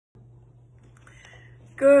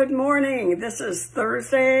Good morning. This is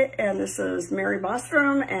Thursday, and this is Mary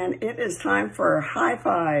Bostrom, and it is time for High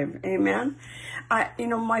Five. Amen.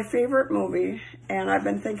 My favorite movie, and I've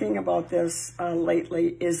been thinking about this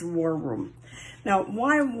lately, is War Room. Now,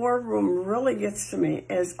 why War Room really gets to me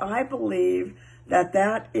is I believe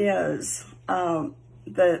that is the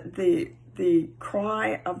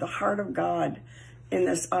cry of the heart of God in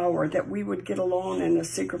this hour, that we would get alone in a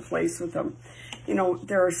secret place with Him. You know,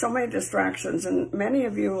 there are so many distractions, and many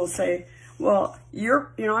of you will say, well,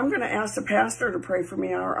 I'm going to ask the pastor to pray for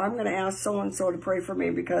me, or I'm going to ask so-and-so to pray for me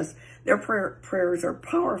because their prayers are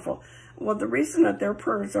powerful. Well, the reason that their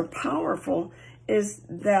prayers are powerful is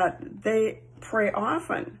that they pray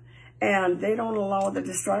often, and they don't allow the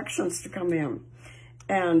distractions to come in.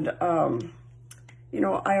 And,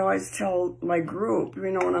 I always tell my group,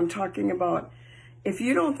 when I'm talking about, if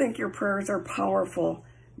you don't think your prayers are powerful,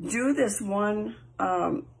 do this one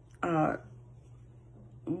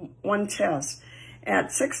test.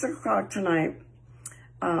 At 6 o'clock tonight,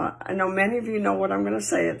 I know many of you know what I'm going to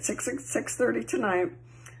say. At 6:30 tonight,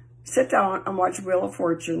 sit down and watch Wheel of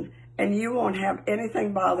Fortune, and you won't have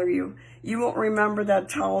anything bother you. You won't remember that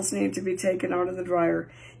towels need to be taken out of the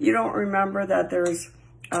dryer. You don't remember that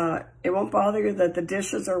it won't bother you that the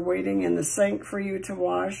dishes are waiting in the sink for you to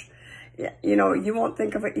wash. You won't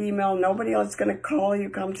think of an email. Nobody else is going to call you,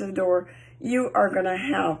 come to the door. You are going to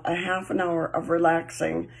have a half an hour of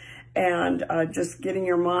relaxing and just getting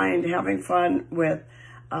your mind, having fun with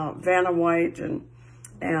Vanna White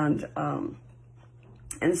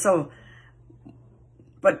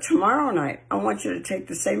but tomorrow night, I want you to take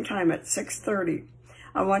the same time at 6:30.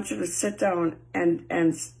 I want you to sit down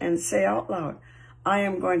and say out loud, I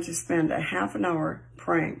am going to spend a half an hour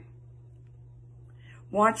praying.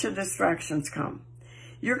 Watch the distractions come.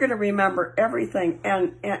 You're going to remember everything,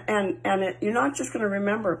 and you're not just going to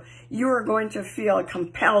remember. You are going to feel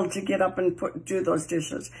compelled to get up and do those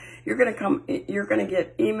dishes. You're going to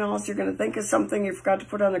get emails. You're going to think of something you forgot to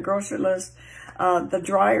put on the grocery list. The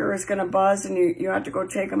dryer is going to buzz, and you have to go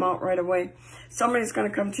take them out right away. Somebody's going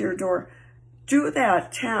to come to your door. Do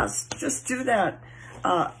that test. Just do that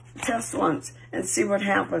test once and see what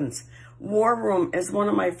happens. War Room is one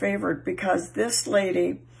of my favorite because this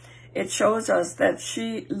lady, it shows us that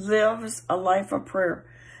she lives a life of prayer,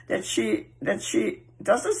 that she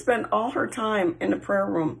doesn't spend all her time in the prayer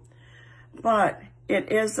room, but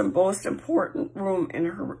it is the most important room in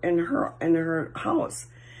her house.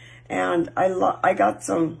 And I got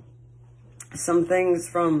some things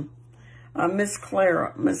from Ms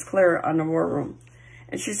Clara on the War Room,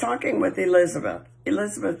 and she's talking with Elizabeth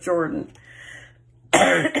Jordan.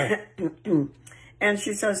 And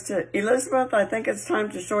she says to Elizabeth, I think it's time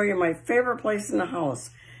to show you my favorite place in the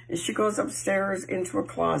house. And she goes upstairs into a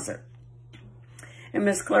closet. And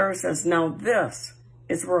Miss Clara says, now this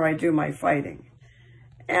is where I do my fighting.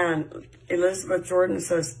 And Elizabeth Jordan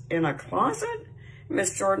says, in a closet?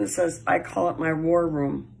 Miss Jordan says, I call it my war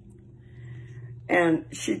room. And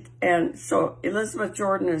so Elizabeth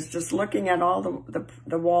Jordan is just looking at all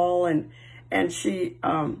the wall, and she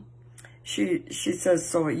says,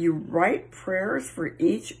 so you write prayers for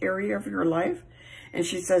each area of your life? And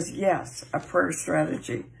she says, yes, a prayer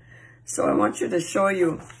strategy. So I want to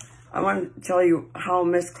tell you how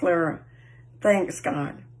Miss Clara thanks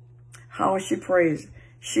God, how she prays.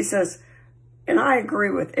 She says, and I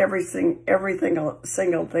agree with every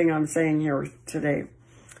single thing I'm saying here today.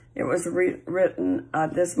 It was written,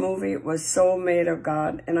 this movie was so made of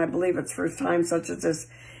God, and I believe it's for times such as this.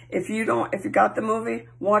 If you got the movie,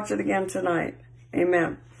 watch it again tonight.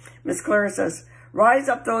 Amen. Miss Clara says, rise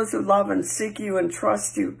up those who love and seek you and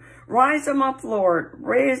trust you. Rise them up, Lord.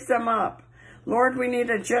 Raise them up. Lord, we need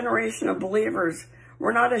a generation of believers.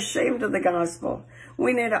 We're not ashamed of the gospel.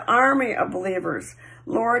 We need an army of believers,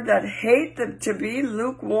 Lord, that hate to be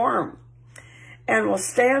lukewarm and will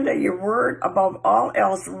stand at your word above all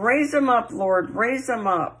else. Raise them up, Lord. Raise them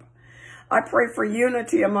up. I pray for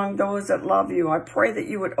unity among those that love you. I pray that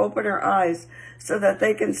you would open our eyes so that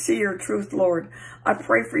they can see your truth, Lord. I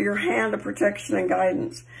pray for your hand of protection and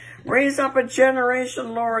guidance. Raise up a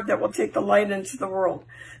generation, Lord, that will take the light into the world.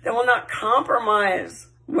 They will not compromise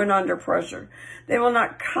when under pressure. They will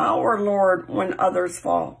not cower, Lord, when others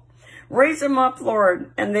fall. Raise them up,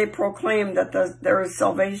 Lord, and they proclaim that there is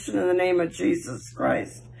salvation in the name of Jesus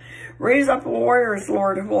Christ. Raise up warriors,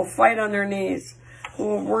 Lord, who will fight on their knees, who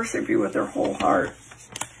will worship you with their whole heart.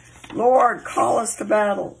 Lord, call us to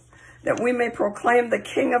battle, that we may proclaim the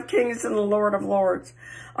King of Kings and the Lord of Lords.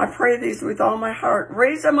 I pray these with all my heart.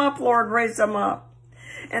 Raise them up, Lord, raise them up.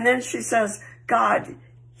 And then she says, God,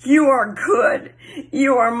 You are good.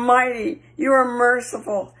 You are mighty. You are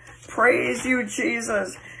merciful. Praise you,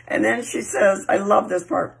 Jesus. And then she says, I love this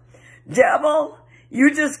part. Devil,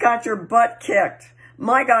 you just got your butt kicked.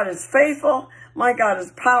 My God is faithful. My God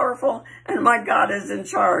is powerful. And my God is in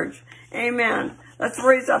charge. Amen. Let's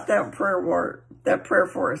raise up that prayer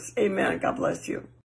for us. Amen. God bless you.